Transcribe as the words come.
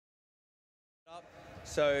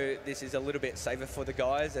So this is a little bit safer for the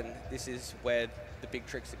guys, and this is where the big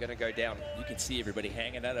tricks are going to go down. You can see everybody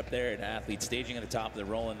hanging out up there, and athletes staging at the top of the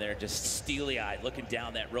rolling there, just steely-eyed, looking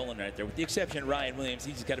down that rolling right there. With the exception of Ryan Williams,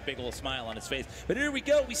 he's got a big little smile on his face. But here we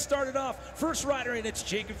go. We started off first rider, and it's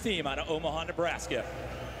Jacob Thiem out of Omaha, Nebraska.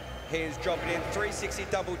 He is dropping in 360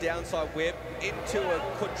 double downside whip into a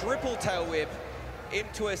quadruple tail whip,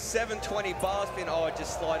 into a 720 bar spin. Oh,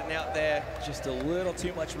 just sliding out there. Just a little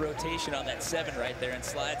too much rotation on that 7 right there, and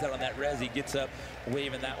slides out on that res. He gets up,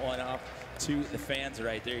 waving that one off to the fans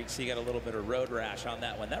right there. You can see he got a little bit of road rash on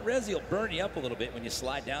that one. That resi will burn you up a little bit when you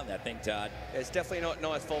slide down that thing, Todd. It's definitely not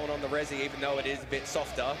nice falling on the resi, even though it is a bit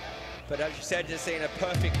softer. But as you said, just seeing a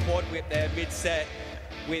perfect quad whip there mid-set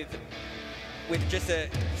with just a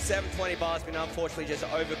 720 bar spin, unfortunately just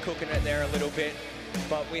overcooking it there a little bit.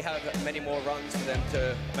 But we have many more runs for them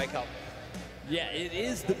to make up. Yeah, it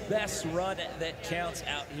is the best run that counts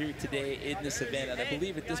out here today in this event. And I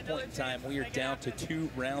believe at this point in time, we are down to 2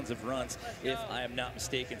 rounds of runs, if I am not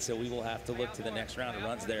mistaken. So we will have to look to the next round of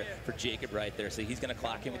runs there for Jacob right there. So he's going to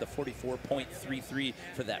clock in with a 44.33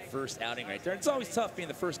 for that first outing right there. It's always tough being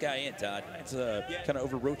the first guy in, Todd. It's kind of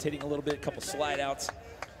over-rotating a little bit, a couple slide outs.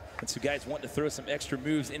 And so guys want to throw some extra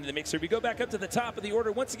moves into the mixer. We go back up to the top of the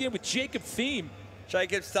order once again with Jacob Thiem.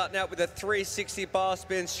 Jacob starting out with a 360 bar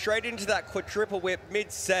spin straight into that quadruple whip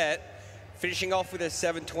mid-set, finishing off with a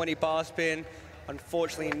 720 bar spin.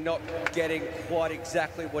 Unfortunately not getting quite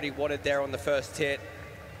exactly what he wanted there on the first hit.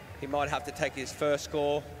 He might have to take his first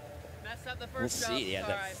score. We'll see. Yeah,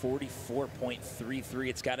 that 44.33.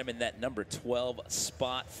 It's got him in that number 12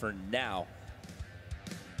 spot for now.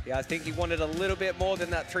 Yeah, I think he wanted a little bit more than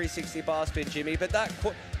that 360 bar spin, Jimmy, but that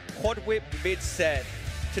quad whip mid-set,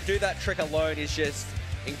 to do that trick alone is just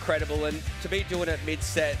incredible, and to be doing it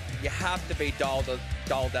mid-set, you have to be dialed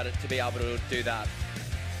at it to be able to do that.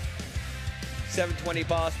 720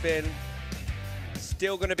 bar spin,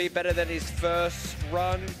 still going to be better than his first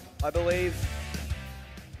run, I believe.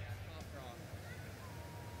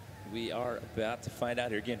 We are about to find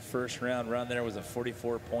out here. Again, first round run there was a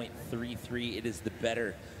 44.33. It is the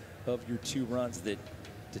better of your 2 runs that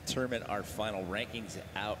determine our final rankings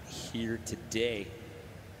out here today.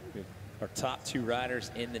 Our top 2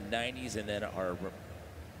 riders in the 90s, and then our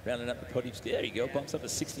rounding up the podiums. There you go, bumps up to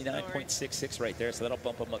 69.66 right there, so that'll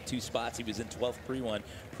bump him up 2 spots. He was in 12th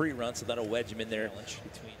pre-run, so that'll wedge him in there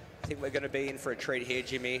between. I think we're going to be in for a treat here,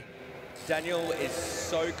 Jimmy. Daniel is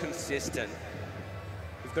so consistent.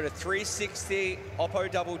 We've got a 360 Oppo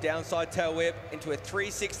double downside tail whip into a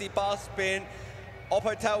 360 bar spin.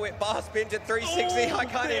 Oppo tail whip bar spin to 360. I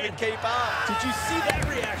can't even keep up. Did you see that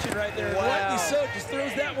reaction right there? Wow. Rightly so, just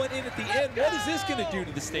throws that one in at the end. What is this going to do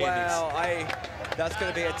to the standings? Wow, that's going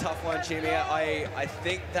to be a tough one, Jimmy. I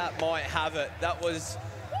think that might have it. That was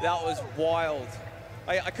wild.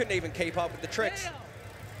 I couldn't even keep up with the tricks.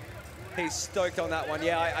 He's stoked on that one.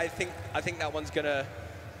 Yeah, I think that one's going to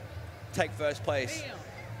take first place.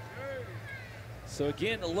 So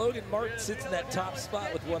again, Logan Martin sits in that top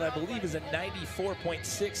spot with what I believe is a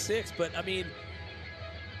 94.66. But I mean,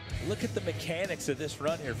 look at the mechanics of this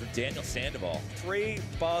run here from Daniel Sandoval. 3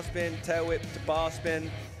 bar spin, tail whip to bar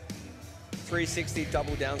spin. 360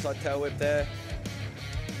 double downside tail whip there.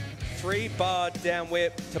 3 bar down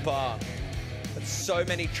whip to bar. That's so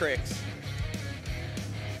many tricks.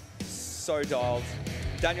 So dialed.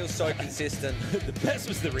 Daniel's so consistent. The best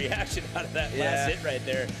was the reaction out of that last hit right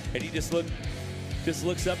there. And he just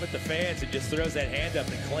looks up at the fans and just throws that hand up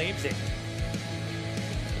and claims it.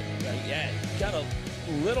 Yeah, got a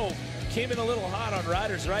little, came in a little hot on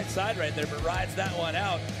Ryder's right side right there, but rides that one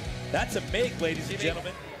out. That's a make, ladies and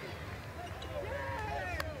gentlemen.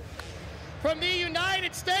 From the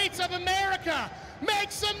United States of America,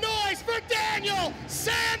 make some noise for Daniel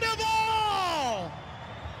Sandoval!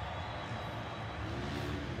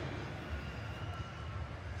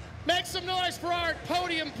 Make some noise for our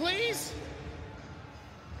podium, please.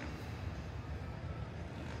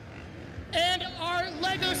 And our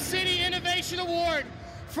Lego City Innovation Award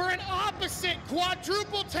for an opposite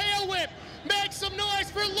quadruple tail whip. Make some noise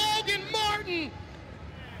for Logan Martin,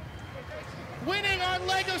 winning our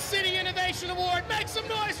Lego City Innovation Award. Make some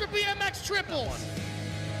noise for BMX triples.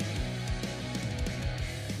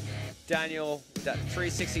 Daniel with that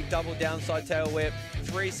 360 double downside tail whip,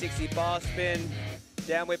 360 bar spin,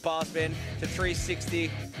 down whip bar spin to 360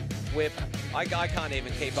 whip. I can't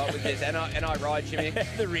even keep up with this, and I ride, Jimmy.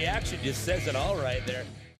 The reaction just says it all right there.